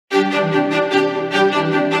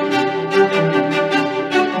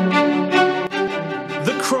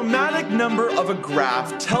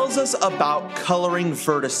us about coloring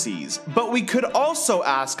vertices, but we could also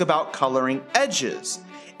ask about coloring edges.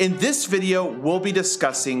 In this video, we'll be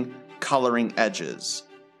discussing coloring edges.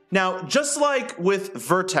 Now, just like with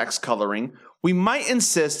vertex coloring, we might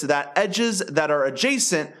insist that edges that are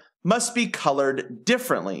adjacent must be colored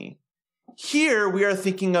differently. Here, we are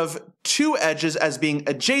thinking of two edges as being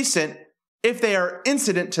adjacent if they are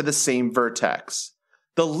incident to the same vertex.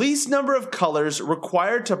 The least number of colors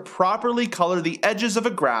required to properly color the edges of a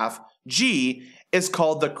graph, G, is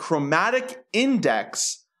called the chromatic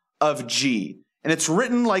index of G, and it's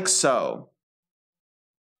written like so.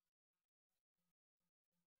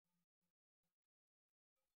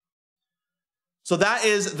 So that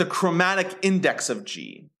is the chromatic index of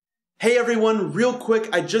G. Hey everyone, real quick,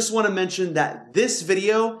 I just want to mention that this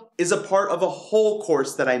video is a part of a whole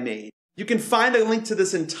course that I made. You can find a link to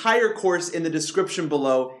this entire course in the description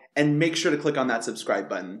below and make sure to click on that subscribe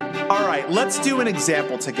button. All right, let's do an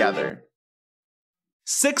example together.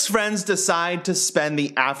 6 friends decide to spend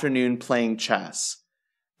the afternoon playing chess.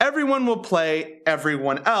 Everyone will play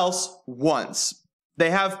everyone else once.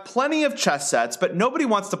 They have plenty of chess sets, but nobody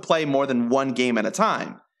wants to play more than one game at a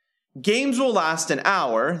time. Games will last an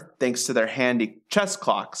hour, thanks to their handy chess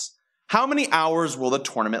clocks. How many hours will the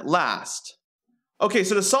tournament last? Okay,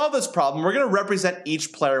 so to solve this problem, we're going to represent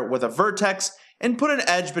each player with a vertex and put an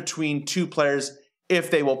edge between two players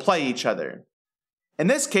if they will play each other. In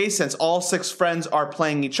this case, since all 6 friends are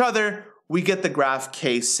playing each other, we get the graph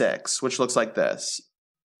K6, which looks like this.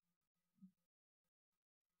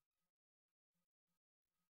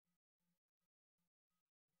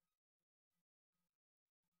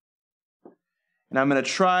 And I'm going to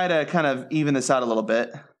try to kind of even this out a little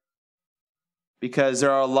bit because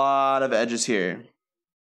there are a lot of edges here.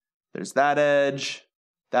 There's that edge,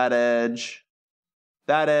 that edge,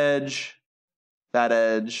 that edge, that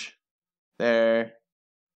edge, there,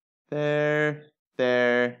 there,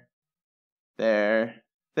 there, there,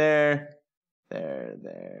 there, there,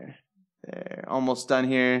 there, there. Almost done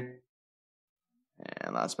here.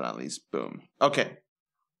 And last but not least, boom. Okay.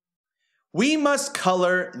 We must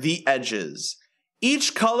color the edges.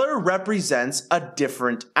 Each color represents a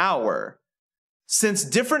different hour. Since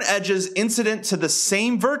different edges incident to the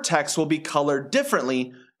same vertex will be colored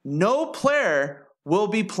differently, no player will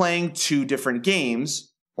be playing 2 different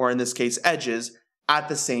games, or in this case edges, at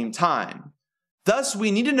the same time. Thus,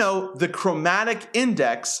 we need to know the chromatic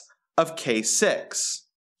index of K6.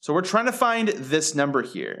 So we're trying to find this number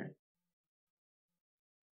here.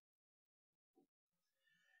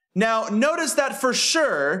 Now, notice that for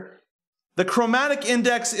sure, the chromatic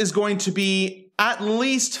index is going to be at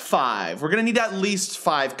least 5. We're going to need at least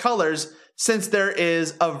 5 colors since there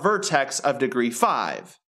is a vertex of degree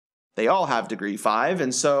 5. They all have degree 5,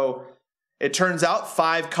 and so it turns out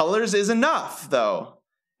 5 colors is enough, though.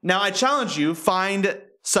 Now I challenge you, find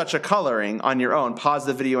such a coloring on your own. Pause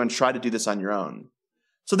the video and try to do this on your own.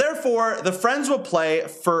 So therefore, the friends will play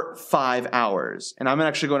for 5 hours. And I'm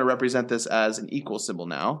actually going to represent this as an equal symbol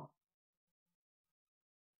now.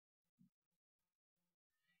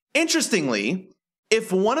 Interestingly,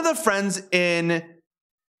 if one of the friends in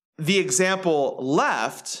the example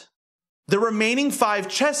left, the remaining 5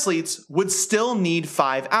 chess leets would still need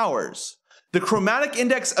 5 hours. The chromatic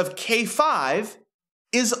index of K5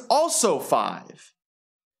 is also 5.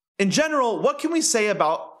 In general, what can we say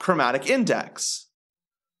about chromatic index?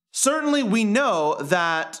 Certainly we know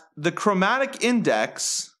that the chromatic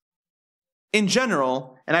index in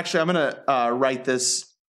general, and actually I'm going to write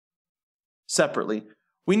this separately.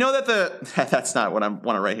 We know that that's not what I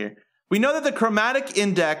want to write here. We know that the chromatic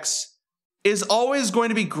index is always going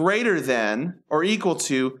to be greater than or equal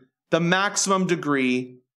to the maximum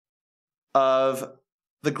degree of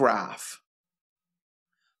the graph.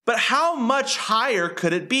 But how much higher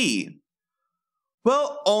could it be?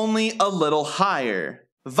 Well, only a little higher.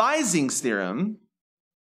 Weising's theorem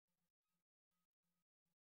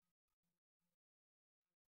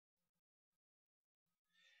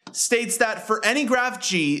states that for any graph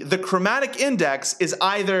G, the chromatic index is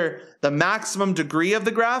either the maximum degree of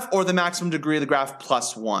the graph or the maximum degree of the graph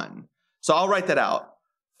plus 1. So I'll write that out.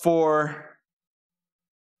 For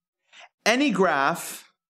any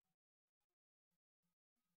graph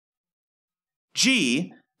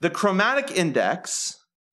G, the chromatic index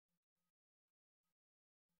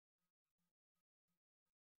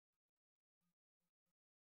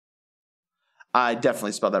I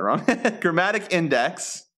definitely spelled that wrong. Chromatic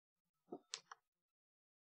index,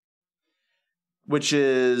 which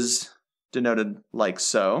is denoted like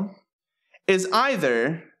so, is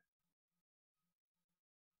either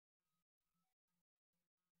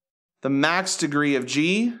the max degree of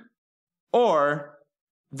G or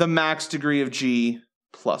the max degree of G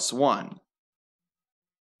plus 1.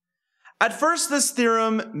 At first, this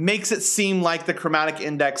theorem makes it seem like the chromatic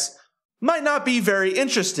index might not be very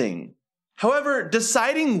interesting. However,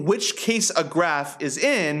 deciding which case a graph is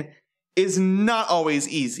in is not always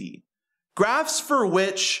easy. Graphs for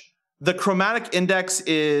which the chromatic index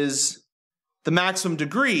is the maximum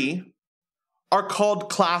degree are called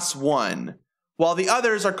class 1, while the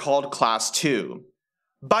others are called class 2.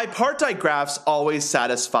 Bipartite graphs always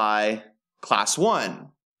satisfy class 1.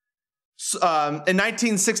 In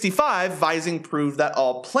 1965, Vizing proved that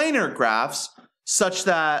all planar graphs, such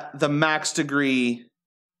that the max degree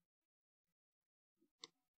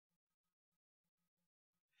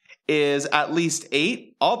is at least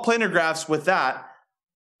 8, all planar graphs with that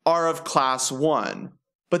are of class 1.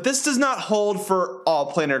 But this does not hold for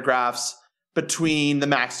all planar graphs between the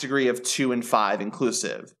max degree of 2 and 5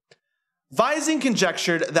 inclusive. Vizing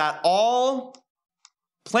conjectured that all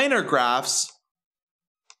planar graphs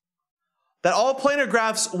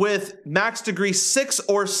with max degree 6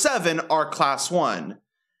 or 7 are class 1.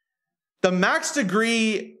 The max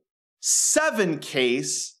degree 7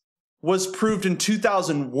 case was proved in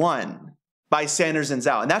 2001 by Sanders and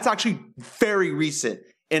Zhao, and that's actually very recent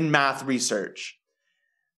in math research.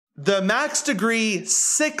 The max degree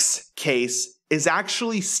 6 case is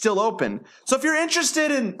actually still open. So if you're interested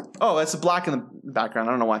in, oh, that's black in the background,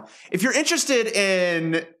 I don't know why. If you're interested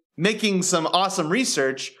in making some awesome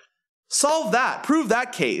research, solve that, prove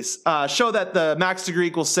that case. Show that the max degree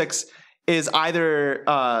equals 6 is either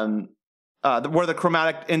where the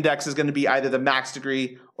chromatic index is going to be either the max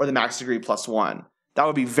degree or the max degree plus 1. That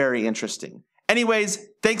would be very interesting. Anyways,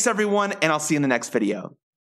 thanks everyone, and I'll see you in the next video.